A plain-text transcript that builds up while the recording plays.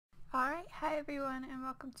everyone, and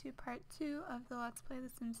welcome to part 2 of the Let's Play The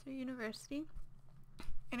Sims 3 University.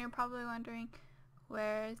 And you're probably wondering,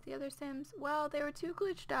 where's the other Sims? Well, they were too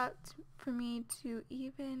glitched out for me to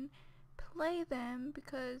even play them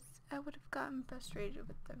because I would have gotten frustrated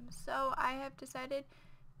with them. So I have decided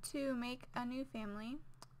to make a new family,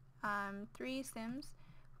 3 Sims.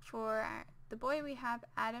 For the boy we have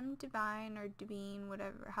Adam Devine, or Devine,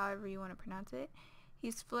 whatever, however you want to pronounce it.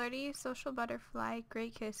 He's flirty, social butterfly,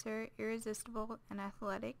 great kisser, irresistible, and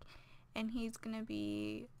athletic. And he's going to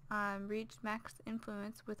be reach max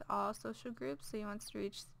influence with all social groups. So he wants to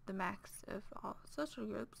reach the max of all social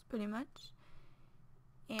groups, pretty much.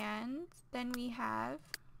 And then we have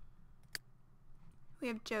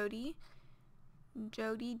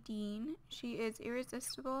Jody Dean. She is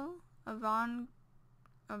irresistible,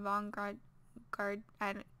 avant-garde,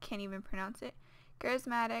 I can't even pronounce it,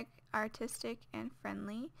 charismatic, artistic, and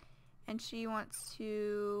friendly, and she wants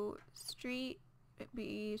to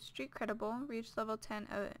be street credible, reach level 10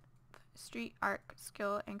 of street art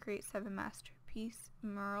skill, and create 7 masterpiece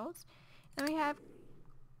murals. Then we have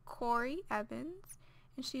Corey Evans,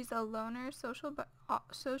 and she's a loner,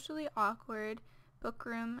 socially awkward,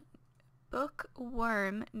 bookworm,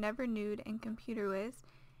 never nude, and computer whiz.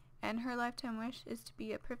 And her lifetime wish is to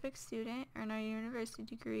be a perfect student, earn a university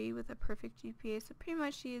degree with a perfect GPA. So pretty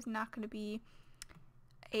much she is not going to be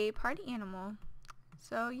a party animal.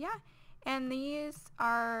 So yeah, and these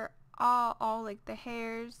are all like the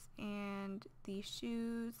hairs and the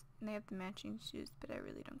shoes, and they have the matching shoes, but I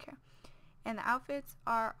really don't care. And the outfits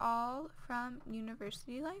are all from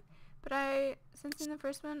university life, but since in the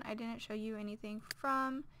first one I didn't show you anything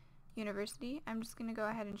from university, I'm just going to go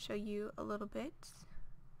ahead and show you a little bit.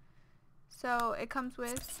 So it comes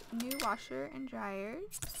with new washer and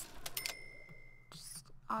dryers, just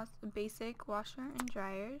awesome, basic washer and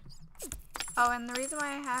dryers. Oh, and the reason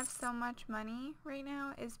why I have so much money right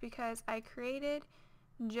now is because I created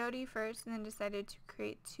Jody first and then decided to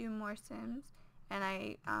create 2 more Sims, and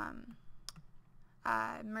I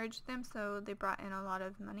merged them, so they brought in a lot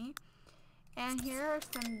of money. And here are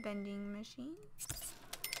some vending machines.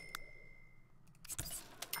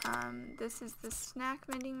 This is the snack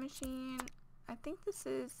vending machine. I think this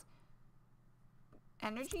is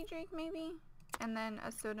energy drink maybe, and then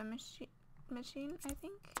a soda machine, I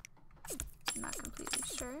think. I'm not completely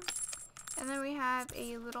sure. And then we have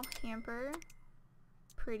a little hamper,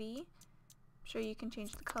 pretty. I'm sure you can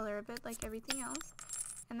change the color of it like everything else.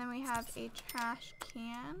 And then we have a trash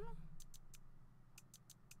can.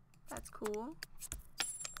 That's cool.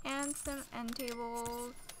 And some end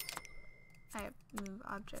tables. I have move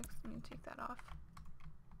objects. Let me take that off.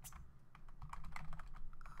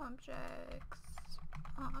 Objects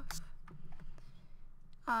off.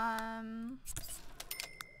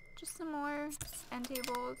 Just some more end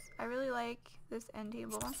tables. I really like this end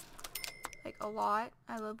table, like a lot.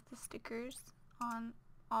 I love the stickers on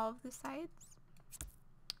all of the sides.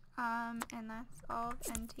 And that's all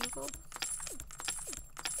the end tables.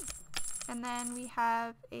 And then we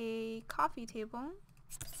have a coffee table.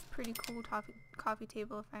 Pretty cool coffee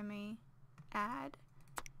table, if I may add.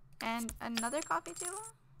 And another coffee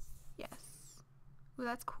table? Yes. Ooh,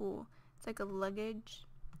 that's cool. It's like a luggage.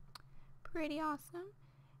 Pretty awesome.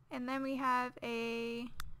 And then we have a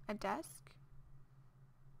desk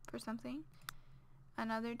for something.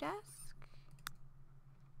 Another desk.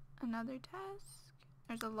 Another desk.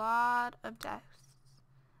 There's a lot of desks.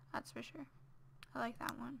 That's for sure. I like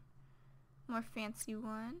that one. More fancy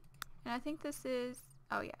one. And I think this is,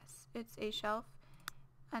 oh yes, it's a shelf,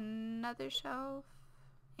 another shelf,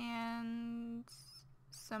 and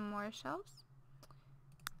some more shelves,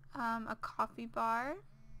 a coffee bar,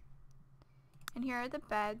 and here are the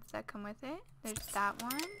beds that come with it. There's that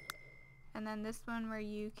one, and then this one where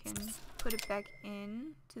you can put it back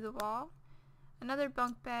in to the wall, another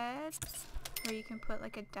bunk bed where you can put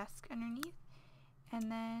like a desk underneath, and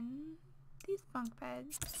then these bunk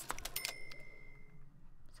beds.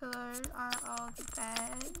 So those are all the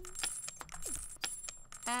beds.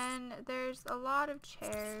 And there's a lot of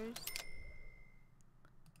chairs.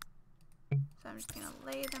 So I'm just going to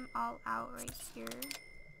lay them all out right here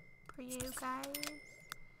for you guys.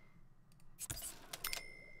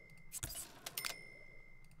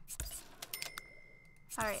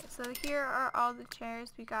 Alright, so here are all the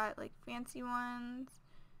chairs. We got like fancy ones.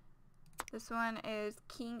 This one is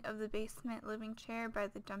King of the Basement Living Chair by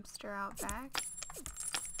the dumpster out back.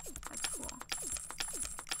 That's cool.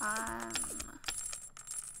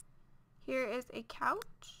 Here is a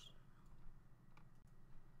couch.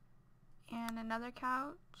 And another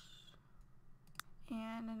couch.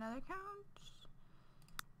 And another couch.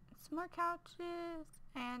 Some more couches.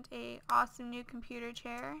 And a awesome new computer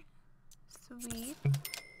chair. Sweet.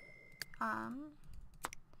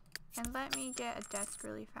 And let me get a desk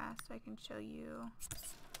really fast so I can show you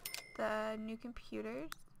the new computers.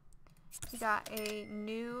 We got a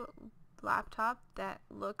new laptop that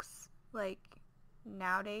looks like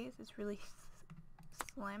nowadays it's really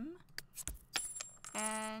slim.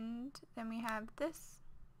 And then we have this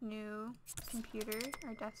new computer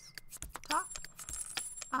or desktop.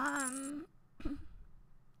 A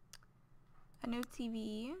new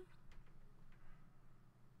TV.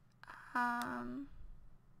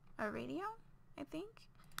 A radio, I think.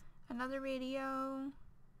 Another radio.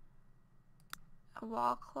 A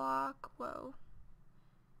wall clock. Whoa.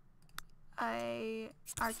 A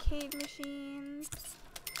arcade machines.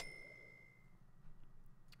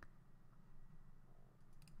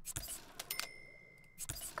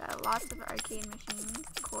 Got lots of arcade machines,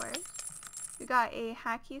 of course. We got a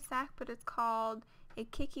hacky sack, but it's called a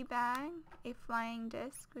kicky bag, a flying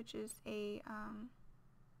disc, which is a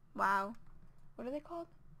wow. What are they called?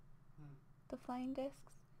 The flying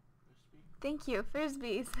discs? Frisbee. Thank you,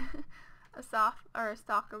 frisbees. A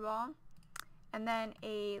soccer ball. And then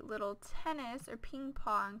a little tennis or ping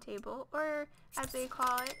pong table, or as they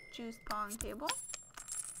call it, juice pong table.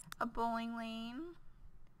 A bowling lane.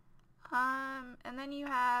 And then you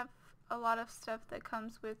have a lot of stuff that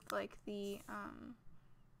comes with like the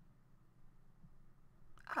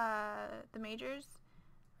majors.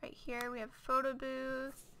 Right here we have photo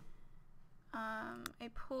booth, a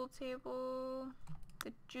pool table,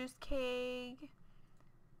 the juice keg,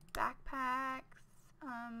 backpacks,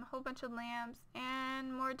 a whole bunch of lamps,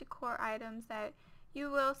 and more decor items that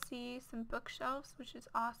you will see. Some bookshelves, which is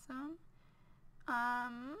awesome.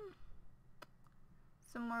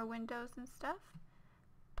 Some more windows and stuff.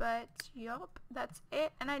 But yup, that's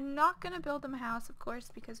it. And I'm not gonna build them a house, of course,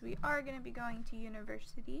 because we are gonna be going to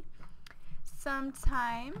university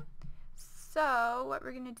sometime. So what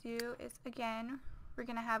we're gonna do is, again, we're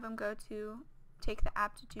gonna have them go to take the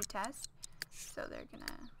aptitude test. So they're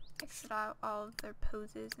gonna exit out all of their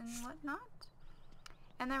poses and whatnot.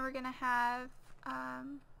 And then we're gonna have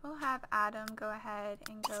we'll have Adam go ahead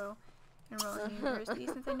and go enroll in university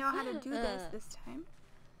since I know how to do this time.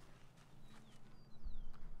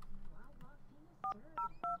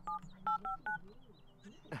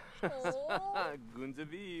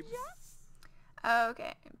 Gunzaviv.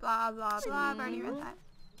 Okay, blah blah blah. I've already read that.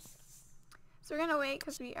 So we're gonna wait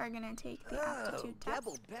because we are gonna take the aptitude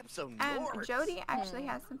test. And Jody actually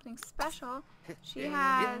has something special. She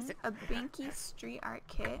has a Binky street art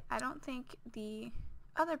kit. I don't think the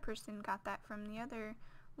other person got that from the other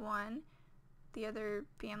one, the other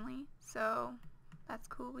family. So that's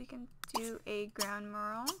cool. We can do a ground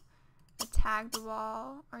mural, a tag the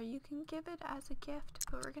wall, or you can give it as a gift,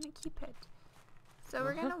 but we're gonna keep it. So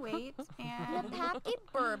we're gonna wait and we're gonna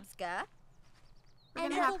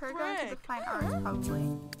have her go into the fine arts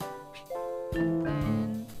probably. And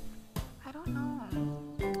then I don't know.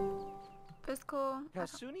 Physical.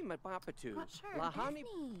 Kasuni Mapapatu. Not sure. Lahani.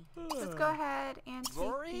 Let's go ahead and take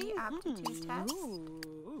the aptitude test.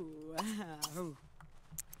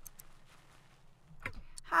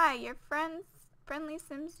 Hi, your Friendly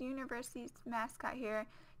Sims University's mascot here.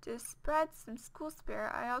 To spread some school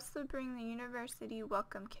spirit, I also bring the University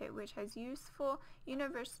Welcome Kit, which has useful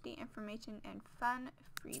university information and fun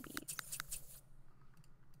freebies.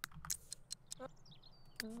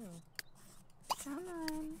 Come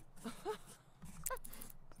on.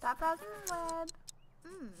 Stop browsing the web.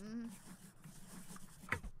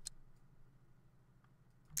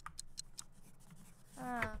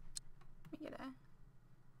 Let me get a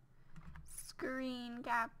screen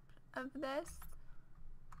cap of this.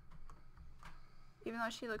 Even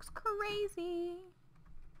though she looks crazy.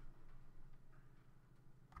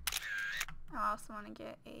 I also want to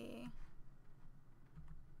get a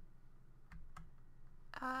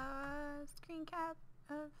screen cap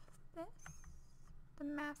of this. The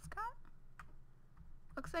mascot.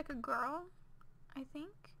 Looks like a girl, I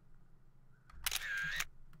think.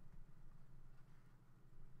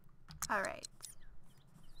 Alright.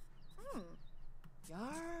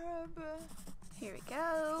 Yarb. Here we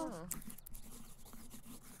go.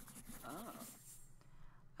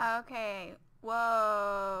 Okay.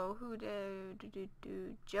 Whoa. Who did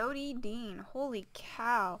Jody Dean. Holy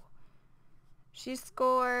cow. She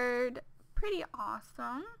scored pretty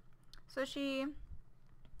awesome. So she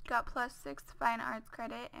got +6 fine arts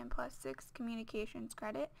credit and +6 communications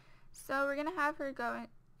credit. So we're gonna have her go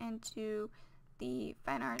into the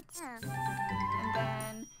fine arts. And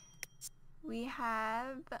then we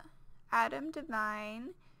have Adam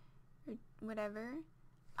Devine or whatever.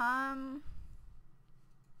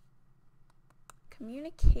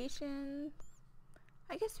 Communications.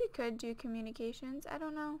 I guess we could do communications. I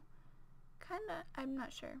don't know. Kinda, I'm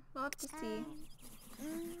not sure. We'll have to see.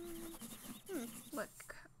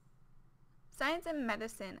 Look. Science and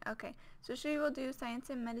medicine. Okay, so she will do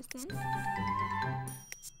science and medicine.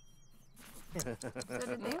 So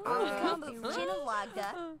did they all get a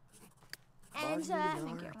room? And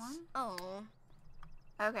Didn't get one. oh,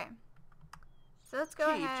 Okay. So let's go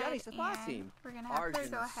ahead and we're gonna have her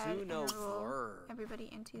go ahead and enroll everybody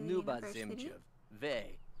into the university.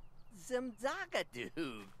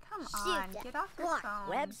 Come on, get off your phone.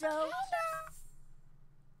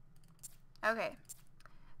 Okay.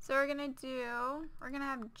 So we're gonna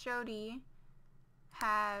have Jody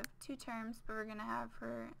have 2 terms, but we're gonna have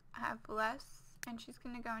her have less, and she's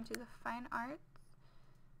gonna go into the fine arts.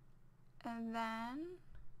 And then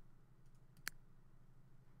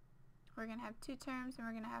we're gonna have 2 terms, and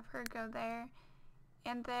we're gonna have her go there.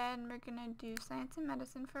 And then we're gonna do science and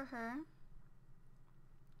medicine for her.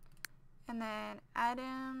 And then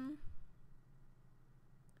Adam,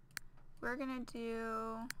 we're gonna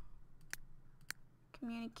do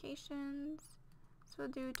communications. So we'll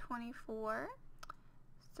do 24.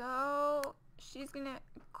 So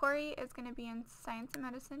Corey is gonna be in science and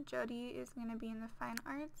medicine, Jody is gonna be in the fine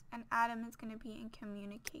arts, and Adam is gonna be in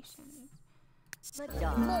communications. So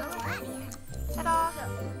head off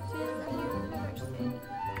to university.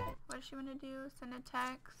 What does she want to do? Send a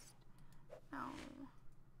text? No.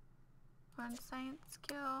 One science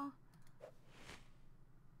skill.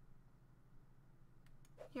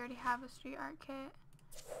 You already have a street art kit.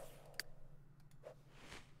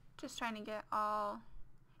 Just trying to get all...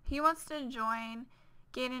 He wants to join,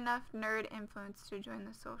 get enough nerd influence to join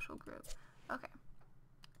the social group. Okay.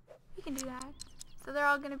 We can do that. So they're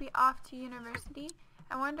all going to be off to university.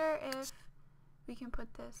 I wonder if we can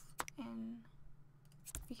put this in...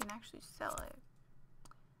 We can actually sell it.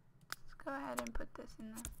 Let's go ahead and put this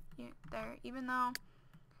in there, even though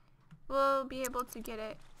we'll be able to get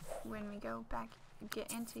it when we go back,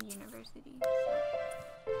 get into university.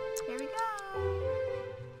 So, here we go.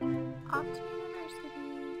 Off to university.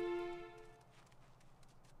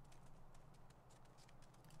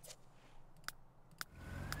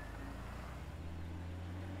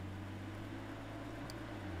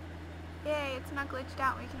 Yay, it's not glitched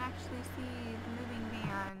out. We can actually see the moving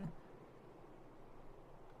van.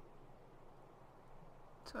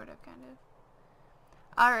 Sort of, kind of.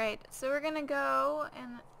 Alright, so we're gonna go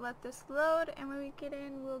and let this load, and when we get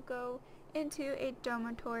in, we'll go into a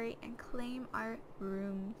dormitory and claim our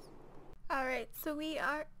rooms. Alright, so we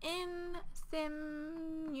are in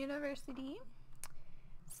Sim University.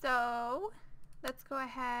 So, let's go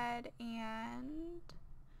ahead and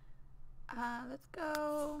let's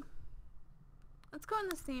go in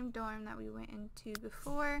the same dorm that we went into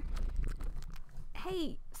before.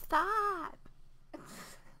 Hey, stop!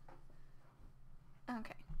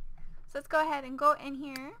 Okay, so let's go ahead and go in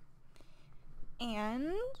here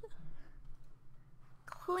and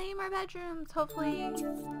claim our bedrooms. Hopefully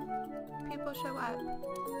people show up.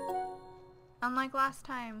 Unlike last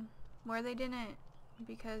time where they didn't,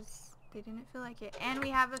 because they didn't feel like it. And we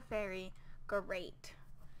have a fairy. Great.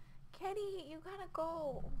 Kitty, you gotta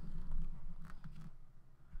go.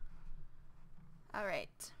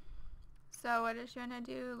 Alright. So what does she wanna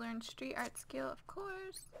do? Learn street art skill, of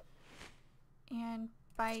course. And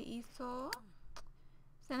buy easel.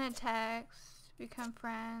 Send a text. Become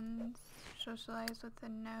friends. Socialize with a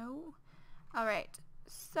no. Alright.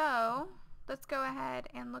 So let's go ahead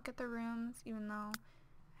and look at the rooms, even though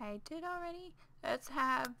I did already. Let's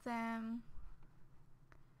have them.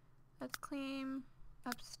 Let's claim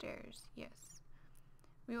upstairs. Yes.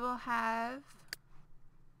 We will have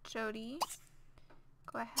Jody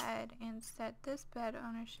go ahead and set this bed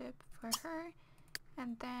ownership for her.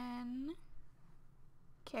 And then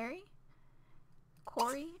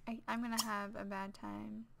Corey, I'm gonna have a bad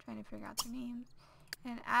time trying to figure out their names.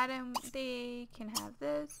 And Adam, they can have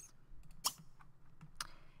this.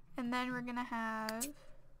 And then we're gonna have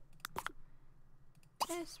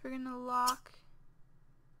this. We're gonna lock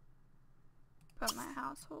but my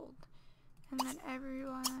household. And then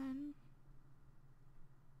everyone.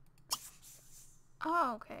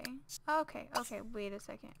 Oh, okay. Okay, wait a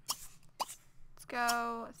second. Let's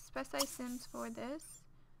go specify sims for this.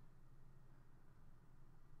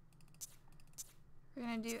 We're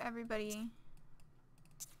gonna do everybody.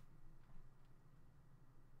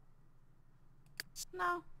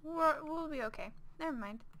 No, we'll be okay. Never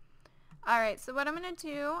mind. Alright, so what I'm gonna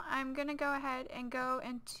do, I'm gonna go ahead and go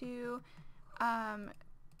into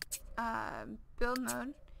build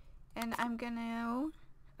mode, and I'm gonna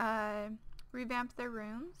revamp their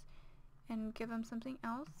rooms, and give them something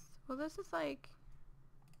else. Well, this is like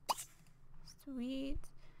sweet.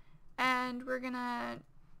 And we're gonna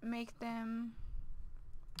make them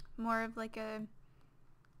more of like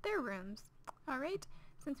their rooms. Alright,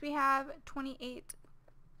 since we have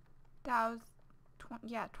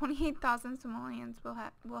 28,000 simoleons,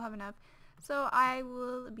 we'll have enough. So I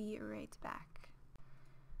will be right back.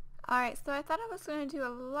 Alright, so I thought I was going to do a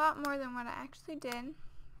lot more than what I actually did,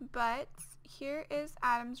 but here is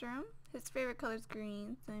Adam's room. His favorite color is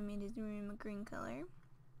green, so I made his room a green color.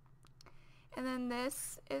 And then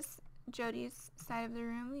this is Jody's side of the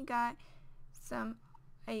room. We got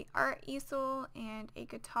a art easel and a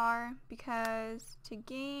guitar, because to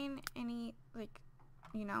gain any, like,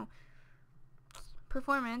 you know,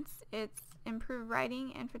 performance, it's improve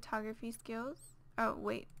writing and photography skills. Oh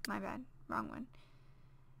wait, my bad, wrong one.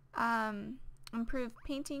 Improve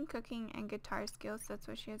painting, cooking, and guitar skills. That's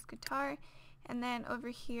why she has guitar. And then over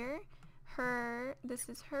here, this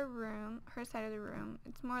is her room, her side of the room.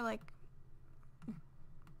 It's more like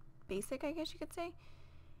basic, I guess you could say.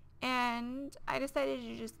 And I decided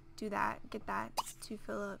to just do that, get that to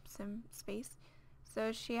fill up some space.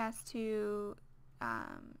 So she has to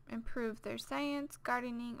improve their science,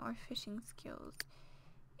 gardening, or fishing skills.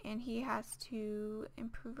 And he has to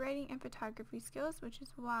improve writing and photography skills, which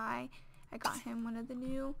is why I got him one of the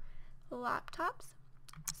new laptops.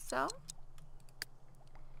 So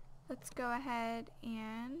let's go ahead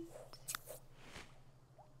and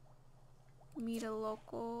meet a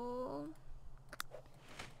local.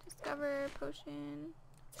 Discover potion,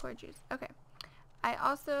 pour juice. Okay. I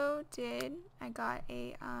also got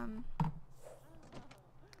a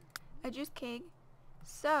juice keg.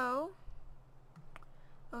 So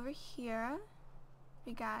over here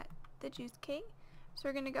we got the juice keg. So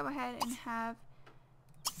we're gonna go ahead and have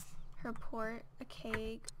her pour a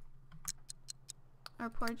keg, or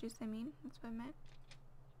pour juice, I mean, that's what I meant.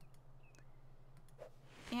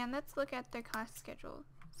 And let's look at their class schedule.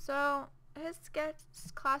 So his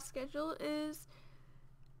class schedule is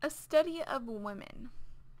a study of women.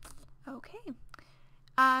 Okay.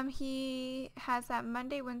 He has that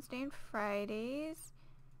Monday, Wednesday, and Fridays,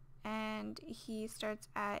 and he starts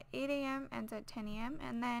at 8 a.m. ends at 10 a.m.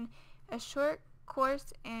 and then a short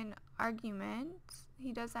course in argument.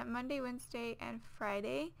 He does that Monday, Wednesday, and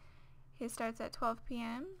Friday. He starts at 12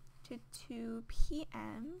 p.m. to 2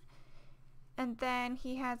 p.m. And then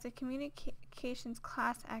he has a communications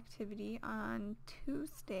class activity on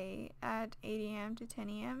Tuesday at 8 a.m. to 10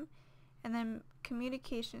 a.m. And then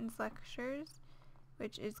communications lectures,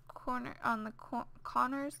 which is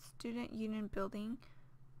Connors Student Union Building,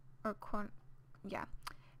 or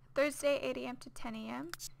Thursday 8 a.m. to 10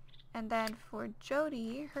 a.m. And then for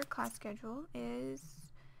Jody, her class schedule is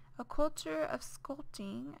a culture of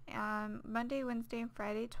sculpting, Monday, Wednesday, and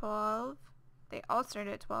Friday 12. They all start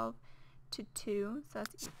at 12 to 2, so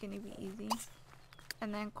that's gonna be easy.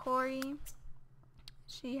 And then Corey,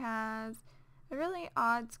 she has a really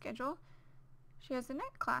odd schedule. She has a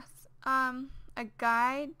night class, a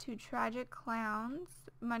guide to tragic clowns,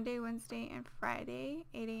 Monday, Wednesday, and Friday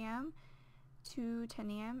 8 a.m. to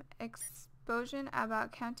 10 a.m. Exposition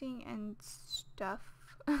about counting and stuff.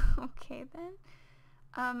 Okay then.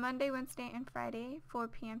 Monday, Wednesday, and Friday 4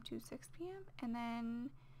 p.m. to 6 p.m. And then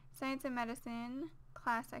science and medicine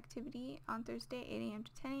class activity on Thursday 8 a.m.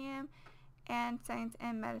 to 10 a.m. and science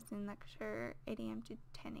and medicine lecture 8 a.m. to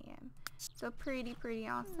 10 a.m. So pretty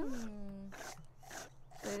awesome.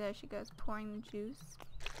 So there she goes, pouring the juice.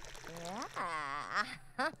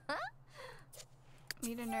 Yeah.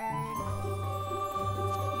 Meet a nerd,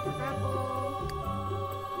 meet a rebel,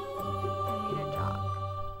 and meet a jock.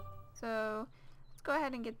 So let's go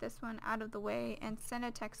ahead and get this one out of the way and send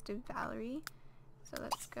a text to Valerie. So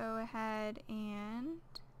let's go ahead and,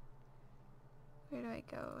 where do I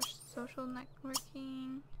go? Social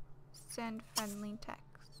networking, send friendly text.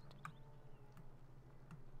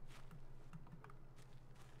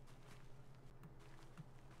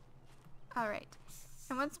 Alright,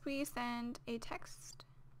 and once we send a text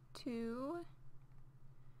to,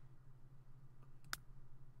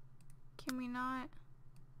 can we not,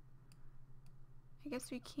 I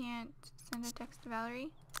guess we can't send a text to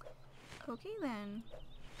Valerie. Okay then.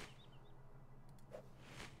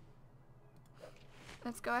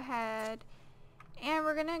 Let's go ahead, and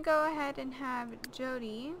we're gonna go ahead and have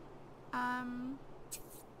Jody,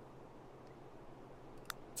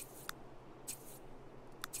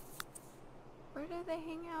 where do they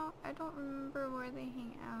hang out? I don't remember where they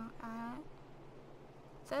hang out at.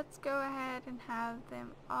 So let's go ahead and have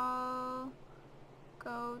them all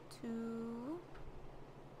go to,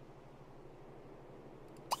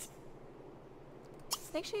 I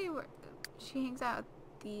think she hangs out at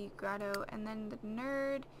the grotto, and then the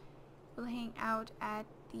nerd will hang out at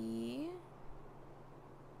the,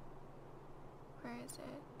 where is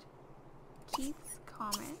it? Keith's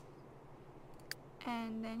Common.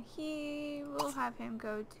 And then he will have him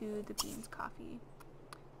go to the Beans Coffee.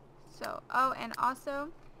 So, oh, and also,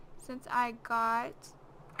 since I got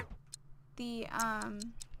the,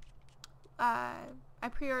 I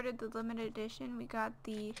pre-ordered the limited edition, we got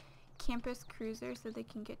the Campus Cruiser so they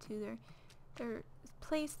can get to their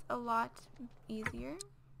place a lot easier.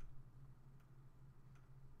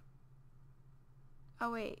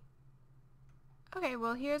 Oh, wait. Okay,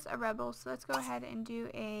 well, here's a rebel, so let's go ahead and do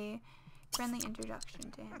a friendly introduction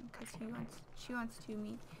to him, because she wants to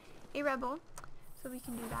meet a rebel, so we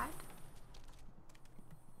can do that.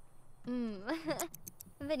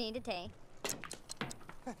 Venite.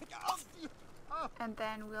 And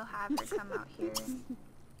then we'll have her come out here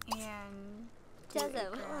and do a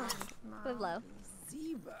Jezzo. grand Pueblo.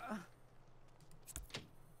 Ziba.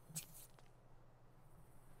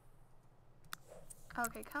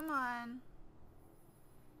 Okay, come on.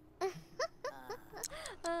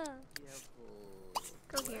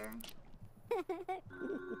 Go here.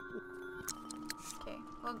 Okay,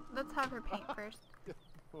 well, let's have her paint first.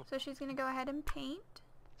 So she's gonna go ahead and paint.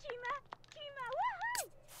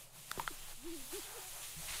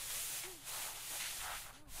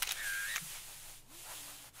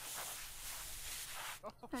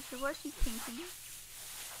 Not sure what she's painting.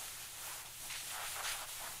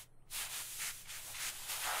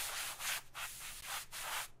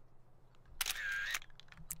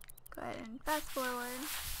 Go ahead and fast forward.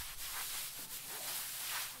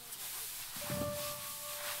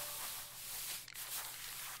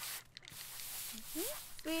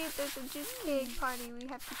 Sweet, there's a juice cake party. We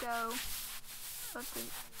have to go. Let's see.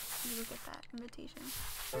 You will get that invitation.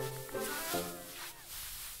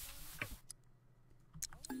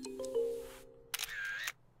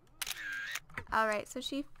 Alright, so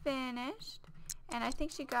she finished. And I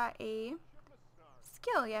think she got a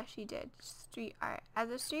skill. Yeah, she did. Street art. As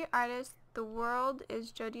a street artist, the world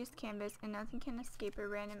is Jodie's canvas and nothing can escape a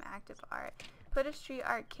random act of art. Put a street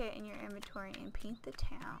art kit in your inventory and paint the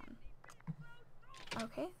town.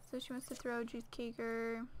 Okay, so she wants to throw Juice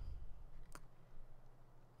Caker.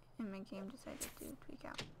 And my game decided to tweak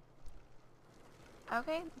out.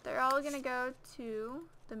 Okay, they're all gonna go to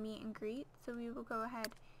the meet and greet, so we will go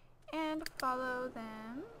ahead and follow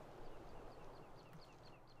them.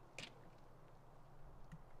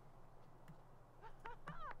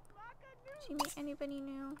 Did she meet anybody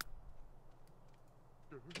new?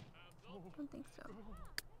 Don't think so.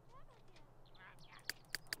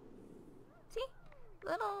 See?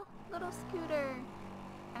 Little scooter.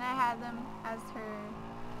 And I had them as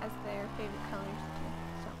their favorite colors too.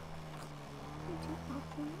 So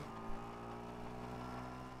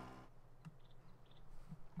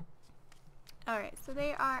alright, so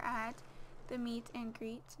they are at the meet and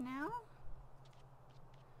greet now.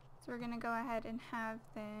 So we're gonna go ahead and have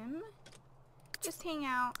them just hang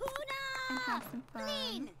out and have some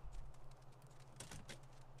fun.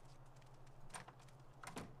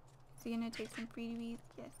 Is he gonna take some freebies?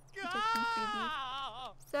 Yes, he took some freebies.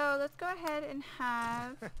 So let's go ahead and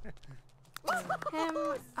have him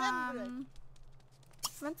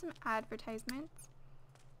run some advertisements.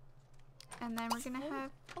 And then we're gonna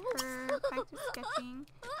have her practice sketching.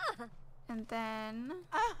 And then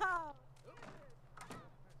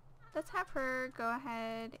let's have her go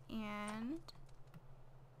ahead and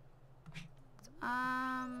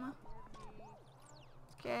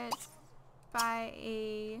buy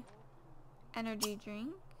a energy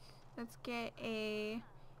drink. Let's get a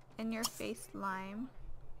in-your-face lime.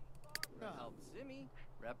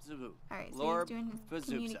 Alright, so he's doing his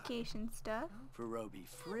communication stuff. Ferobi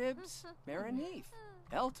Fribs, Maranith,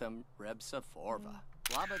 Eltum Rebsa Forva,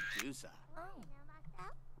 Blabadusa,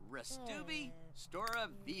 Restubi, Stora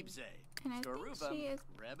Vibze, And I think she is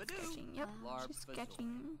Rebadu, sketching. Yep, she's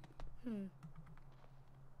sketching.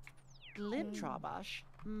 Glintrabash.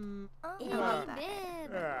 I love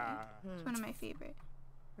that. It's one of my favorite.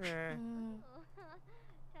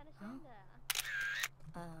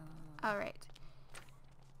 Alright.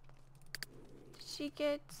 Did she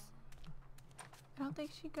get... I don't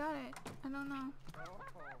think she got it. I don't know.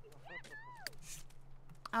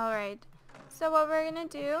 Alright. So what we're gonna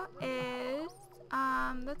do is...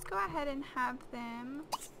 let's go ahead and have them...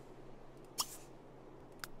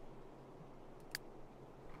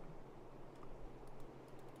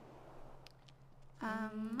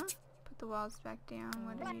 put the walls back down.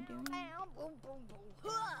 What are you doing?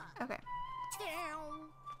 Okay.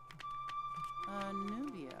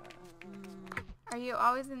 Nubia. Are you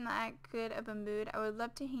always in that good of a mood? I would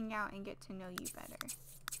love to hang out and get to know you better.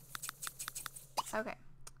 Okay.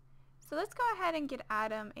 So let's go ahead and get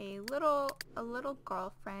Adam a little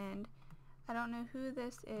girlfriend. I don't know who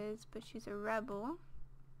this is, but she's a rebel.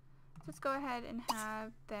 Let's go ahead and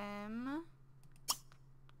have them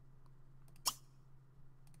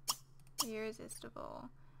irresistible.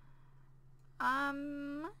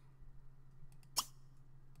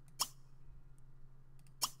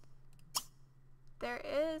 There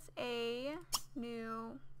is a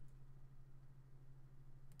new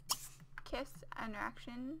kiss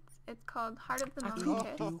interactions. It's called Heart of the Moment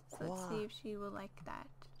Kiss. So let's see if she will like that.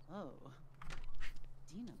 Oh.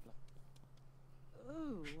 Dina.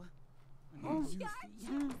 Oh.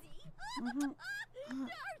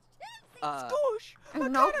 Scoosh!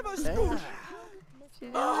 Nope. Scoosh! She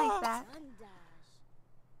didn't like that.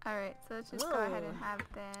 Alright, so let's just go ahead and have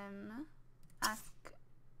them ask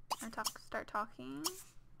or start talking.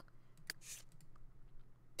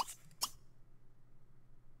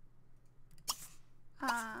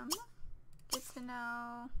 Get to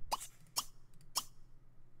know.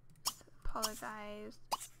 Apologize,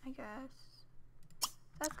 I guess.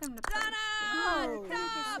 Ask him to post.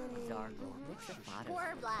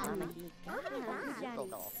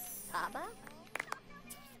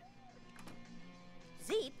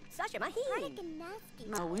 Zeep, Sasha Mahin.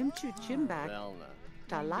 Mawimchu Chimbak. Velna.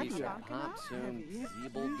 Taladia. Hopsum,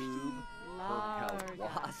 Zeebeldoob,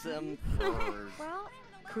 Kawasam, Furs.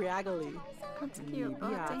 Kriagali. That's cute.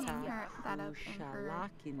 We'll have to hang her that up in her.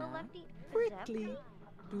 Shalakina. Prickly.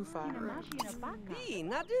 Dufa.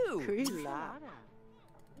 Nadu. Krila.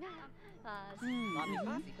 Lami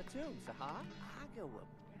Coffee Patum, Saha. Agawab.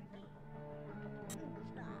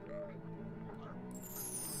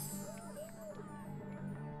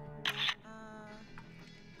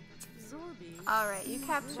 Alright, you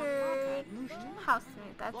captured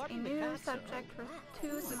housemate. That's a new subject for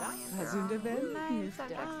 2 civilians. Nice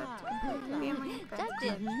subjects up to complete family and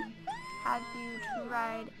friends. Have you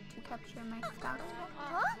tried to capture my spouse?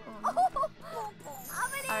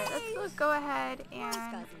 Alright, let's go ahead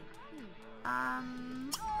and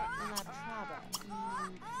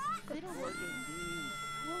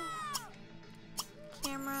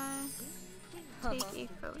camera, take a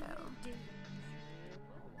photo.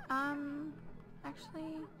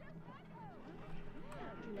 Actually,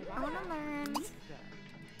 I want to learn.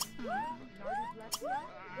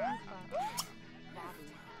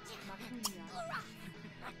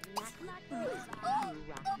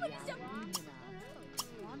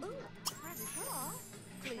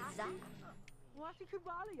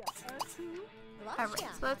 Alright,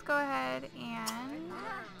 so let's go ahead and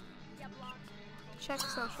check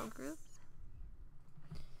social groups.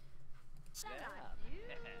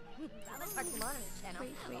 Wait.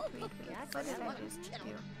 What did I just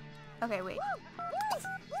do? Okay, wait. Let's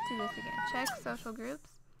do this again. Check social groups.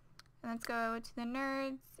 And let's go to the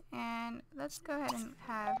nerds. And let's go ahead and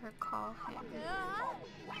have her call him.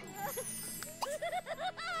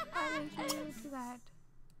 How did you do that?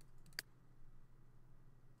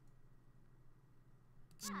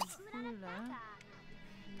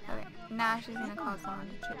 Okay, now she's gonna call someone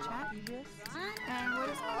to chit chat. And what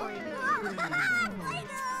is Corey doing?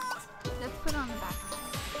 Let's put on the back.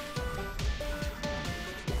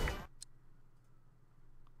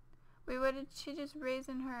 Wait, what did she just raise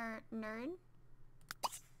in her nerd?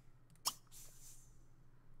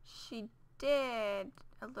 She did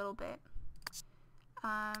a little bit.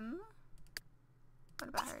 What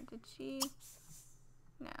about her? Did she?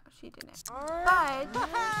 No, she didn't. But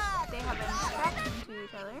they have an attraction to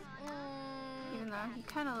each other. Even though he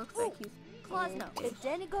kind of looks like he's Klosno, it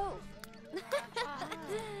didn't go.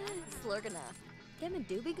 Slurg enough. Dem and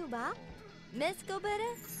doobie go ba? Miss go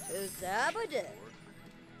better? Usabode.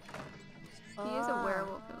 He is a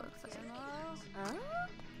werewolf, it looks like.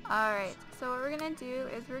 Alright, so what we're gonna do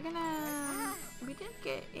is we did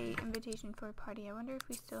get a invitation for a party. I wonder if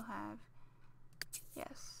we still have.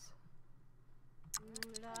 Yes.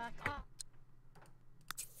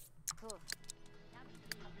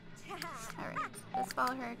 Alright, let's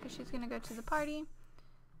follow her because she's gonna go to the party.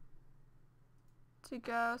 To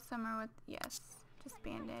go somewhere with, yes,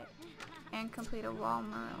 disband it. And complete a wall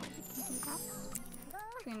mural. We can do that.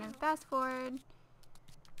 We're gonna fast forward.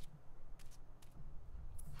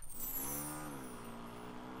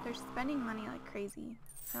 They're spending money like crazy.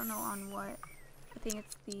 I don't know on what. I think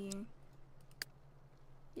it's the,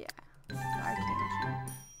 yeah, the arcade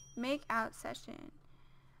machine. Make out session.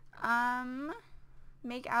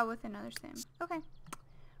 Make out with another sim. Okay,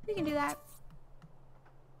 we can do that.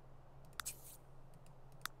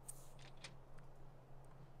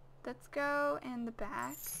 let's go in the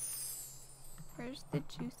back. Where's the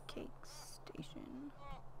juice cake station?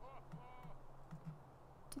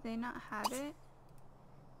 Do they not have it?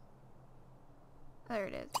 There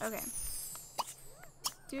it is. Okay.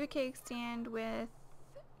 Do a cake stand with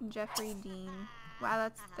Jeffrey Dean. Wow,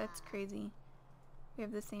 that's crazy. We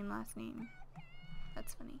have the same last name.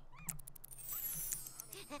 That's funny.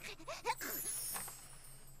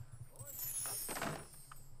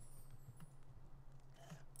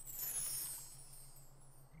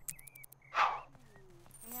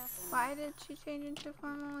 Why did she change into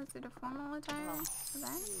formal? Is it a formal attire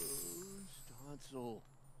event? Stotzel.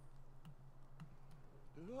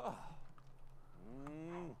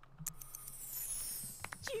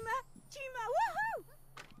 Chima, woohoo!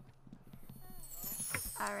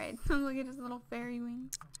 Alright, look at his little fairy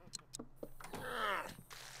wings.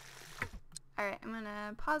 Alright, I'm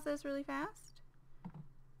gonna pause this really fast.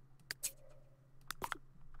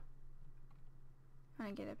 I'm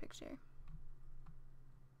gonna get a picture.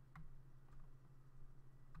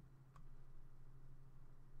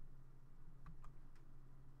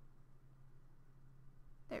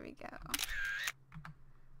 There we go.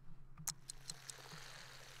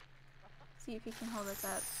 See if he can hold us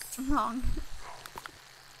up long.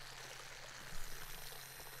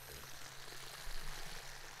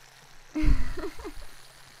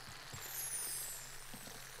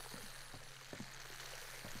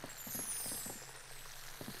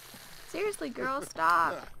 Seriously, girl,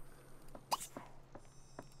 stop.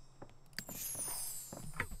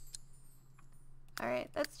 Alright,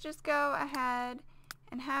 let's just go ahead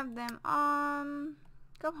and have them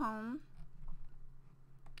go home.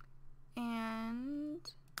 And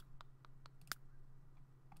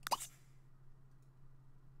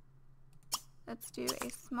let's do a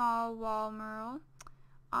small wall mural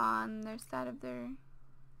on their side of their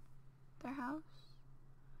house.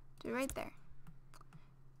 Do it right there,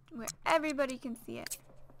 where everybody can see it.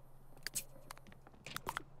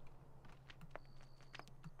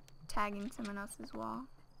 Tagging someone else's wall.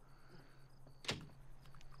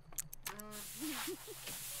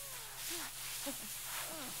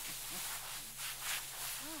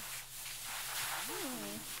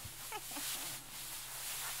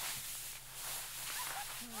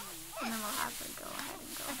 And then we'll have her go ahead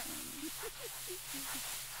and go home.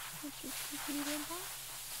 Which is completed.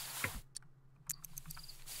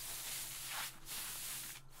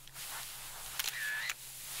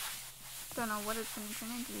 Don't know what it's going to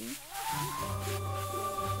turn into.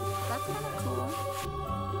 That's kind of cool.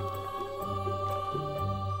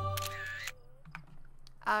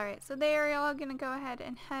 Alright, so they are all going to go ahead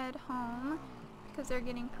and head home because they're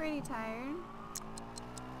getting pretty tired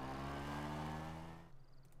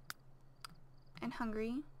and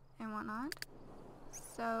hungry and whatnot.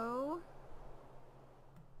 So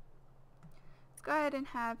let's go ahead and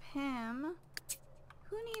have him.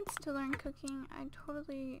 Who needs to learn cooking? I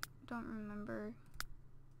totally don't remember.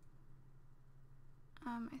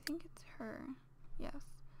 I think it's her. Yes.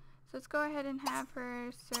 So let's go ahead and have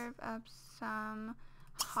her serve up some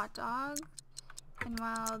hot dogs. And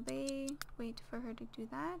while they wait for her to do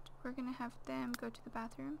that, we're gonna have them go to the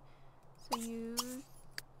bathroom. So use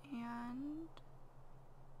and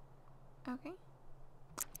okay.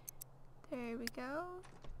 There we go.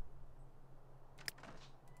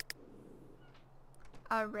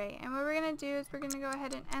 Alright, and what we're going to do is we're going to go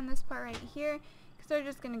ahead and end this part right here because they're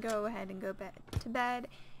just going to go ahead and go to bed.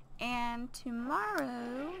 And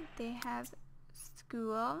tomorrow they have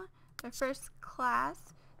school, their first class,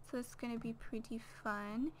 so it's going to be pretty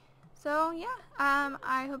fun. So yeah,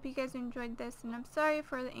 I hope you guys enjoyed this, and I'm sorry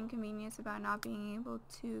for the inconvenience about not being able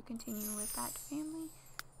to continue with that family,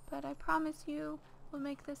 but I promise you we'll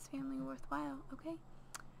make this family worthwhile, okay?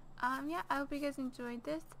 Yeah, I hope you guys enjoyed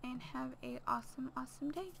this and have a awesome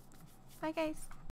day. Bye guys.